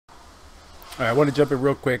All right, I want to jump in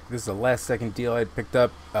real quick. This is a last second deal I picked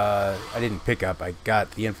up. I didn't pick up. I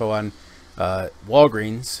got the info on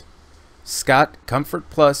Walgreens. Scott Comfort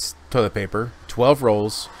Plus toilet paper, 12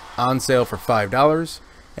 rolls, on sale for $5.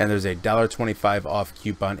 And there's a $1.25 off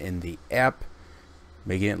coupon in the app,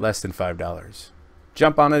 making it less than $5.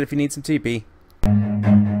 Jump on it if you need some TP.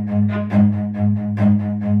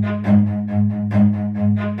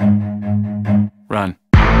 Run.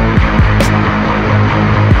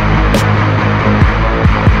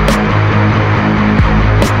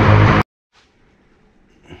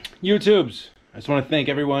 YouTubes, I just want to thank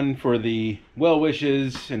everyone for the well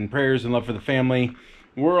wishes and prayers and love for the family.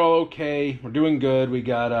 We're all okay. We're doing good. We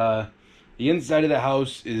got the inside of the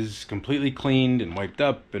house is completely cleaned and wiped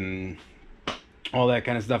up and all that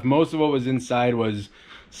kind of stuff. Most of what was inside was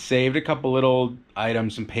saved. A couple little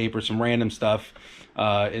items, some paper, some random stuff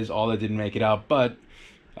is all that didn't make it out. But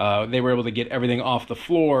they were able to get everything off the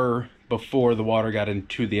floor before the water got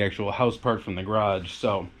into the actual house part from the garage.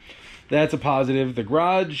 So that's a positive. The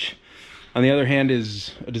garage, on the other hand,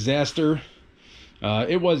 is a disaster.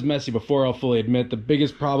 It was messy before, I'll fully admit. The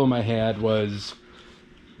biggest problem I had was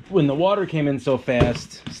when the water came in so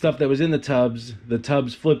fast, stuff that was in the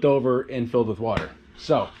tubs flipped over and filled with water.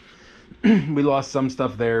 So we lost some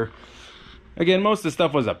stuff there. Again, most of the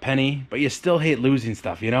stuff was a penny, but you still hate losing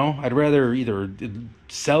stuff, you know? I'd rather either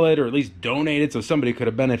sell it or at least donate it so somebody could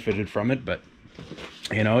have benefited from it, but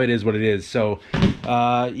you know, it is what it is. So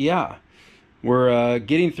yeah, we're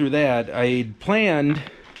getting through that. I planned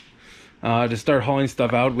to start hauling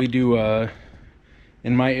stuff out. We do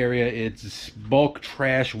in my area, it's bulk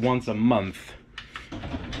trash once a month,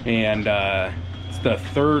 and it's the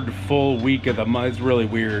third full week of the month. It's really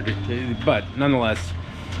weird, but nonetheless,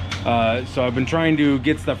 so I've been trying to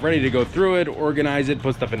get stuff ready to go through it, organize it,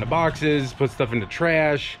 put stuff into boxes, put stuff into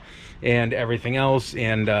trash and everything else,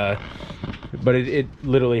 and but it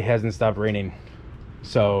literally hasn't stopped raining.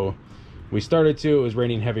 So we started to, it was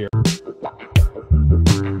raining heavier.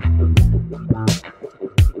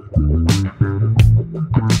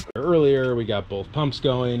 Earlier, we got both pumps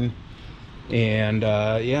going, and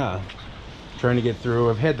yeah, trying to get through.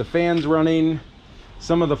 I've had the fans running,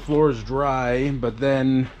 some of the floors dry, but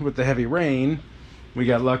then with the heavy rain, we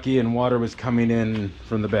got lucky and water was coming in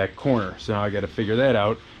from the back corner. So now I got to figure that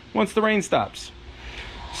out once the rain stops.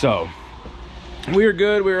 So we're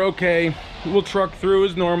good, we're okay. We'll truck through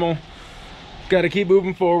as normal. Got to keep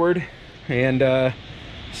moving forward and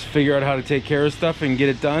just figure out how to take care of stuff and get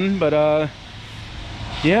it done. But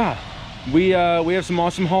yeah, we have some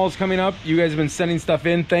awesome hauls coming up. You guys have been sending stuff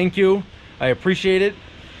in. Thank you. I appreciate it.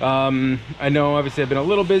 I know obviously I've been a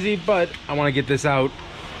little busy, but I want to get this out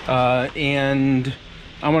and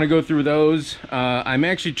I want to go through those. I'm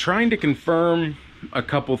actually trying to confirm a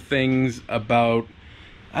couple things about,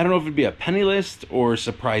 I don't know if it'd be a penny list or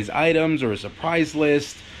surprise items or a surprise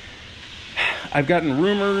list. I've gotten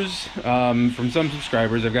rumors from some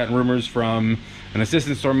subscribers. I've gotten rumors from an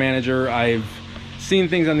assistant store manager. I've seen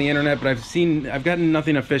things on the internet, but I've gotten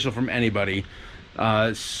nothing official from anybody.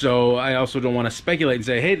 So I also don't want to speculate and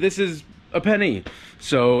say, hey, this is a penny.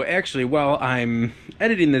 So actually, while I'm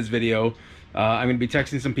editing this video, I'm going to be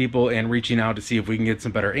texting some people and reaching out to see if we can get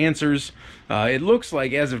some better answers. It looks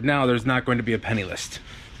like as of now, there's not going to be a penny list.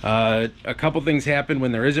 A couple things happen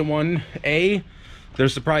when there isn't one.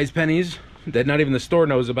 There's surprise pennies that not even the store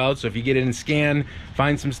knows about. So if you get in and scan,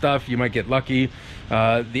 find some stuff, you might get lucky.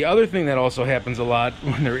 The other thing that also happens a lot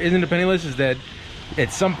when there isn't a penny list is that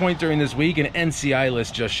at some point during this week, an NCI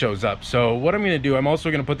list just shows up. So what I'm going to do, I'm also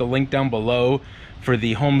going to put the link down below for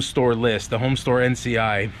the home store list, the home store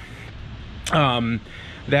NCI.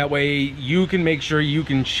 That way you can make sure you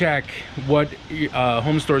can check what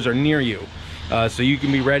home stores are near you. So you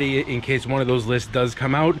can be ready in case one of those lists does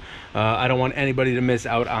come out. I don't want anybody to miss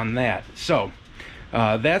out on that. So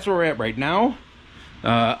that's where we're at right now.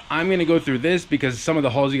 I'm going to go through this because some of the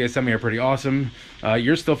hauls you guys sent me are pretty awesome.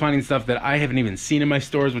 You're still finding stuff that I haven't even seen in my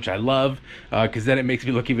stores, which I love, because then it makes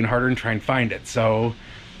me look even harder and try and find it. So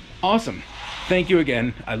awesome. Thank you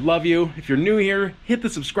again. I love you. If you're new here, hit the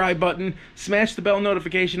subscribe button, smash the bell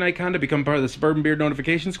notification icon to become part of the Suburban Beard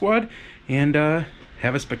notification squad, and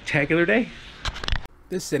have a spectacular day.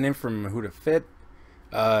 This sent in from Who to Fit.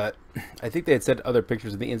 I think they had sent other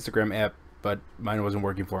pictures in the Instagram app, but mine wasn't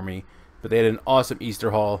working for me. But they had an awesome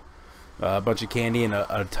Easter haul, a bunch of candy and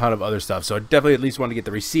a ton of other stuff. So I definitely at least want to get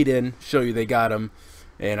the receipt in, show you they got them.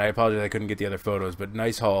 And I apologize I couldn't get the other photos, but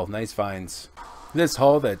nice haul, nice finds. This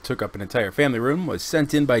haul that took up an entire family room was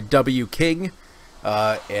sent in by W. King.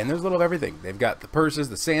 And there's a little of everything. They've got the purses,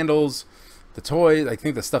 the sandals, the toys, I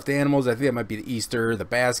think the stuffed animals. I think that might be the Easter, the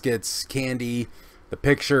baskets, candy, the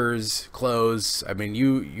pictures, clothes. I mean,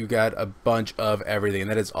 you got a bunch of everything, and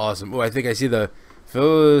that is awesome. Oh, I think I see the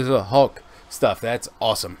Hulk stuff. That's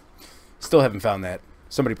awesome. Still haven't found that.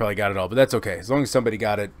 Somebody probably got it all, but that's okay. As long as somebody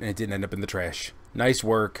got it and it didn't end up in the trash. Nice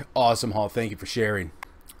work. Awesome haul. Thank you for sharing.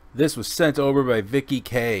 This was sent over by Vicky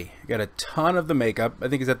K. Got a ton of the makeup. I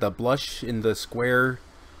think it's at the blush in the square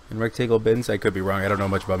and rectangle bins. I could be wrong. I don't know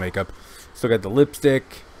much about makeup. Still got the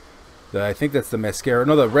lipstick. I think that's the mascara.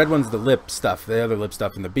 No, the red one's the lip stuff. The other lip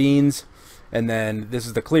stuff and the beans. And then this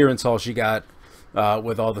is the clearance haul she got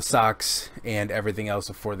with all the socks and everything else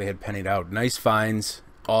before they had pennied out. Nice finds.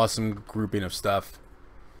 Awesome grouping of stuff.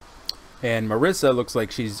 And Marissa looks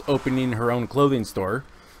like she's opening her own clothing store.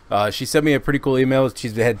 She sent me a pretty cool email.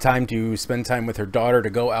 She's had time to spend time with her daughter to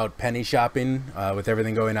go out penny shopping with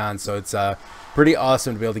everything going on. So it's pretty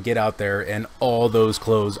awesome to be able to get out there, and all those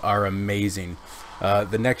clothes are amazing.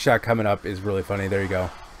 The next shot coming up is really funny. There you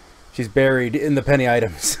go. She's buried in the penny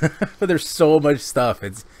items. But there's so much stuff.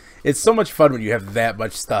 It's so much fun when you have that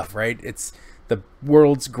much stuff, right? It's the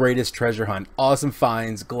world's greatest treasure hunt. Awesome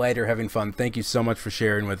finds. Glad you're having fun. Thank you so much for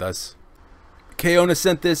sharing with us. Kaona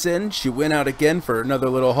sent this in. She went out again for another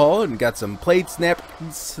little haul and got some plates,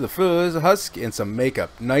 napkins, the fuzz, husk, and some makeup.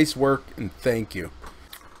 Nice work, and thank you.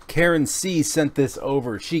 Karen C sent this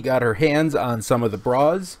over. She got her hands on some of the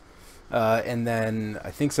bras. And then I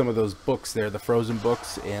think some of those books there, the Frozen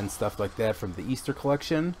books and stuff like that from the Easter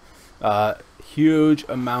collection. Huge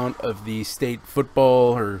amount of the state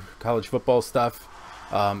football or college football stuff.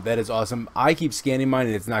 That is awesome. I keep scanning mine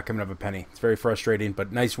and it's not coming up a penny. It's very frustrating,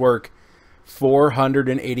 but nice work.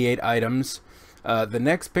 488 items. The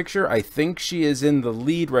next picture, I think she is in the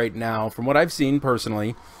lead right now, from what I've seen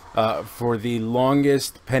personally, for the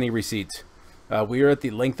longest penny receipt. We are at the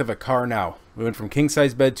length of a car now. We went from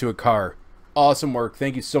king-size bed to a car. Awesome work.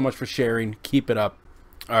 Thank you so much for sharing. Keep it up.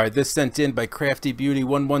 All right, this sent in by Crafty Beauty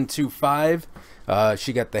 1125.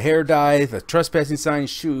 She got the hair dye, the trespassing sign,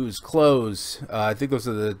 shoes, clothes. I think those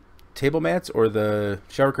are the table mats or the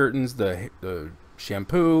shower curtains, the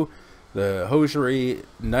shampoo, the hosiery.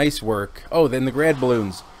 Nice work. Oh, then the grad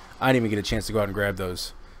balloons. I didn't even get a chance to go out and grab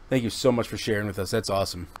those. Thank you so much for sharing with us. That's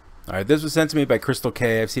awesome. All right, this was sent to me by Crystal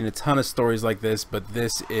K. I've seen a ton of stories like this, but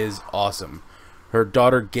this is awesome. Her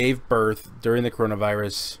daughter gave birth during the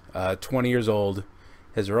coronavirus, 20 years old,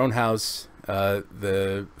 has her own house.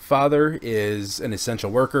 The father is an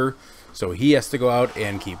essential worker, so he has to go out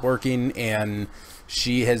and keep working, and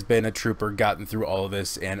she has been a trooper, gotten through all of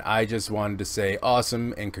this, and I just wanted to say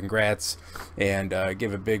awesome and congrats, and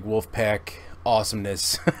give a big wolf pack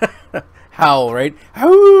awesomeness howl, right?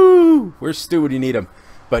 Howoo! Where's Stu when you need him?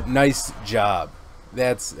 But nice job.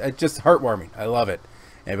 That's just heartwarming. I love it.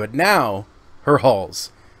 But now, her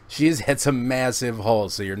hauls. She has had some massive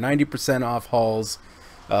hauls. So your 90% off hauls,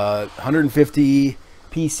 150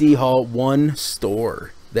 PC haul, one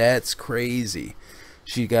store. That's crazy.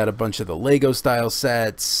 She got a bunch of the Lego style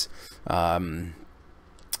sets, the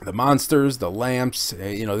monsters, the lamps.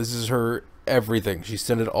 You know, this is her everything. She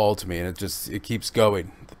sent it all to me, and it keeps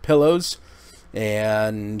going. The pillows,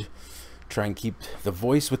 and try and keep the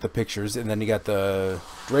voice with the pictures, and then you got the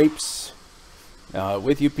drapes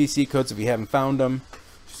with UPC codes if you haven't found them.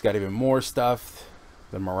 She's got even more stuff.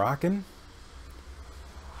 The Moroccan,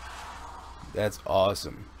 that's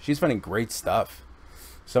awesome. She's finding great stuff.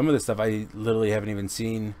 Some of the stuff I literally haven't even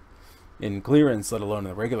seen in clearance, let alone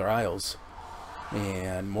in the regular aisles.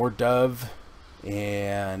 And more Dove,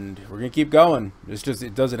 and we're gonna keep going.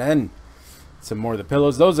 It doesn't end. Some more of the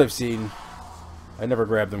pillows, those I've seen. I never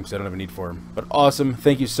grabbed them because I don't have a need for them. But awesome.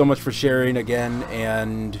 Thank you so much for sharing again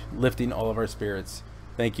and lifting all of our spirits.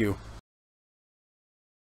 Thank you.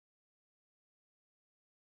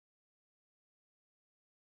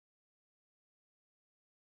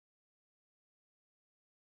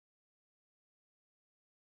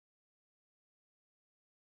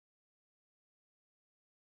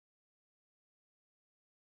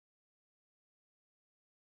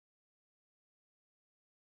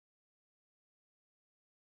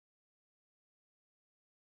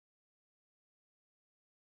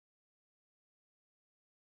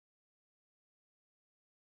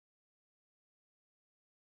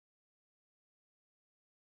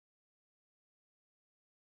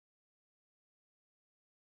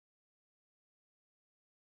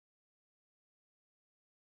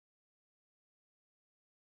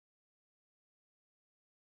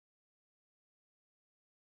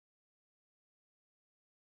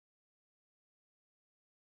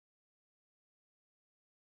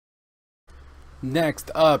 Next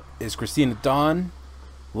up is Christina Dawn.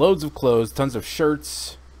 Loads of clothes, tons of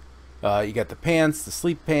shirts. You got the pants, the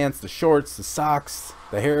sleep pants, the shorts, the socks,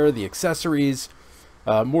 the hair, the accessories.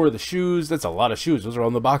 More of the shoes. That's a lot of shoes. Those are all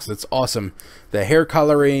in the box. That's awesome. The hair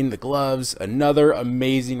coloring, the gloves, another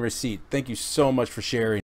amazing receipt. Thank you so much for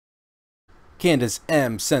sharing. Candace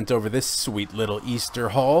M sent over this sweet little Easter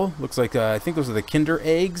haul. Looks like, I think those are the Kinder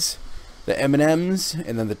eggs, the M&Ms,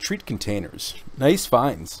 and then the treat containers. Nice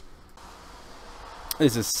finds.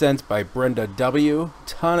 This is sent by Brenda W.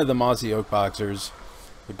 Ton of the Mossy Oak boxers,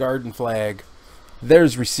 the garden flag.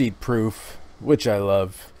 There's receipt proof, which I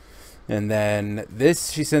love. And then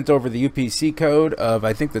this, she sent over the UPC code of,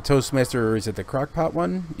 I think, the Toastmaster, or is it the Crockpot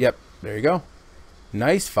one? Yep, there you go.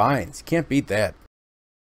 Nice finds. Can't beat that.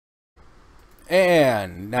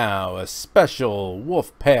 And now a special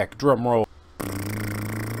Wolfpack drum roll.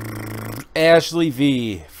 Ashley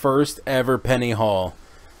V, first ever penny haul.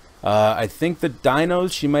 I think the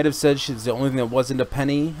dinos, she might have said she's the only thing that wasn't a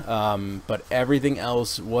penny, but everything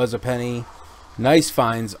else was a penny. Nice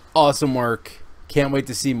finds, awesome work. Can't wait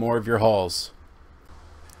to see more of your hauls.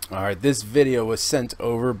 Alright, this video was sent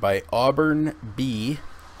over by Auburn B.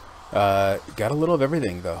 Got a little of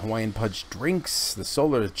everything. The Hawaiian Punch drinks, the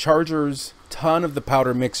solar chargers, ton of the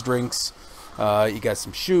powder mix drinks. You got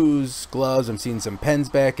some shoes, gloves, I'm seeing some pens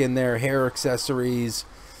back in there, hair accessories.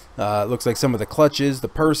 Looks like some of the clutches, the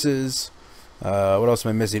purses. What else am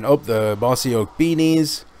I missing? Oh, the Mossy Oak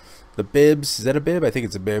beanies, the bibs. Is that a bib? I think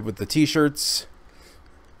it's a bib with the t-shirts.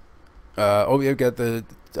 Oh, we've got the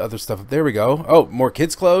other stuff. There we go. Oh, more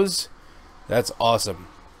kids' clothes. That's awesome.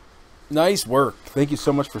 Nice work. Thank you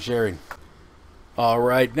so much for sharing. All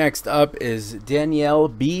right, next up is Danielle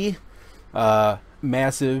B.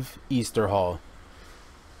 Massive Easter haul.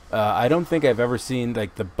 I don't think I've ever seen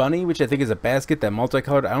like the bunny, which I think is a basket, that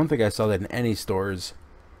multicolored. I don't think I saw that in any stores,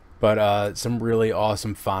 but some really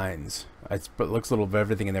awesome finds. It looks a little of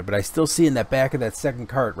everything in there, but I still see in that back of that second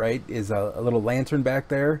cart, right, is a little lantern back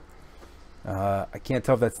there. I can't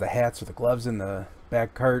tell if that's the hats or the gloves in the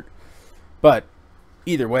back cart, but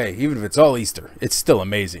either way, even if it's all Easter, it's still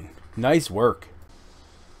amazing. Nice work.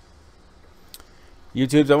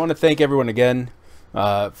 YouTubes, I want to thank everyone again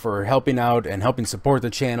for helping out and helping support the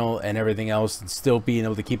channel and everything else, and still being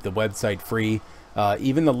able to keep the website free.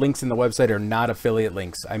 Even the links in the website are not affiliate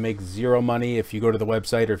links. I make zero money if you go to the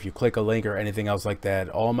website or if you click a link or anything else like that.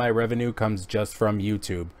 All my revenue comes just from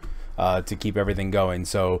YouTube to keep everything going.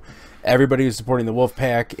 So everybody who's supporting the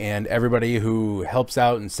Wolfpack and everybody who helps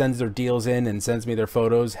out and sends their deals in and sends me their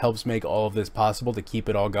photos helps make all of this possible to keep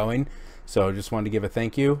it all going. So just wanted to give a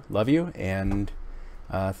thank you. Love you, and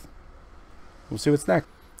we'll see what's next.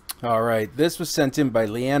 All right, this was sent in by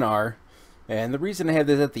Leanne R. And the reason I have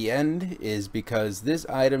this at the end is because this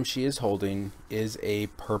item she is holding is a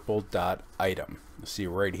purple dot item. You'll see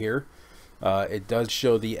right here. It does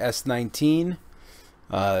show the S19.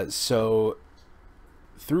 So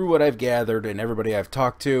through what I've gathered and everybody I've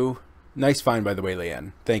talked to, nice find by the way,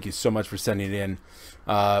 Leanne. Thank you so much for sending it in.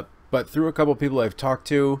 But through a couple people I've talked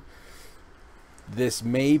to, this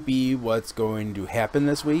may be what's going to happen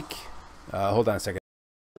this week. Hold on a second.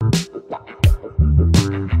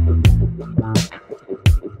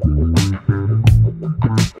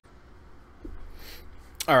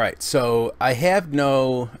 All right, so I have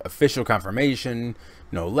no official confirmation,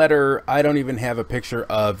 no letter. I don't even have a picture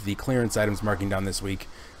of the clearance items marking down this week,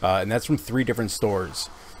 and that's from 3 different stores.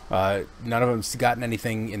 None of them's gotten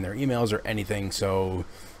anything in their emails or anything, so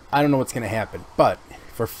I don't know what's going to happen. But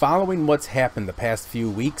for following what's happened the past few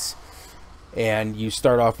weeks, and you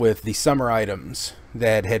start off with the summer items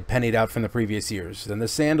that had pennied out from the previous years, then the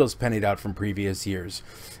sandals pennied out from previous years.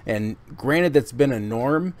 And granted, that's been a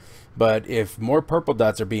norm, but if more purple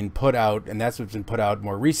dots are being put out, and that's what's been put out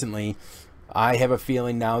more recently, I have a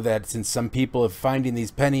feeling now that since some people are finding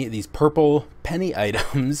these purple penny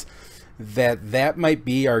items, that might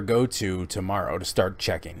be our go-to tomorrow to start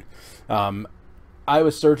checking. I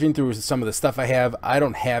was searching through some of the stuff I have. I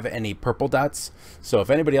don't have any purple dots. So if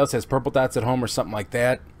anybody else has purple dots at home or something like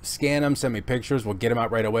that, scan them, send me pictures. We'll get them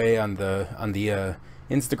out right away on the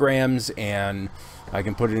Instagrams, and I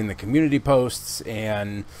can put it in the community posts,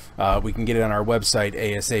 and we can get it on our website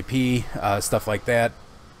ASAP, stuff like that.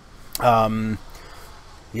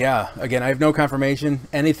 Yeah, again, I have no confirmation.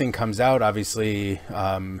 Anything comes out, obviously,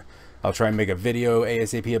 I'll try and make a video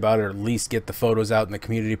ASAP about it, or at least get the photos out in the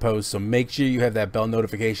community post. So make sure you have that bell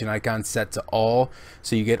notification icon set to all,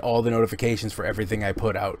 so you get all the notifications for everything I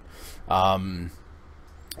put out.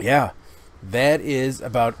 Yeah, that is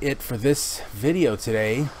about it for this video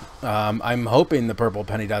today. I'm hoping the purple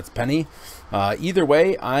penny dots penny. Either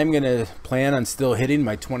way, I'm gonna plan on still hitting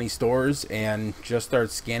my 20 stores and just start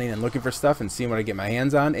scanning and looking for stuff and seeing what I get my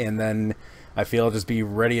hands on, and then I feel I'll just be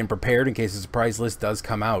ready and prepared in case the surprise list does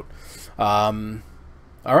come out. All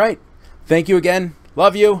right, thank you again.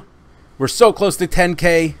 Love you. We're so close to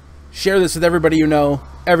 10K. Share this with everybody you know.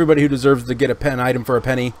 Everybody who deserves to get a pen item for a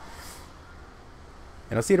penny.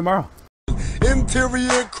 And I'll see you tomorrow.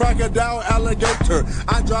 Interior crocodile alligator.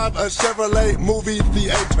 I drive a Chevrolet movie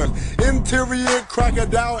theater. Interior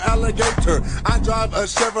crocodile alligator. I drive a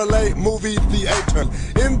Chevrolet movie theater.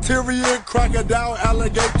 Interior crocodile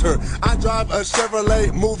alligator. I drive a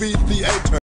Chevrolet movie theater.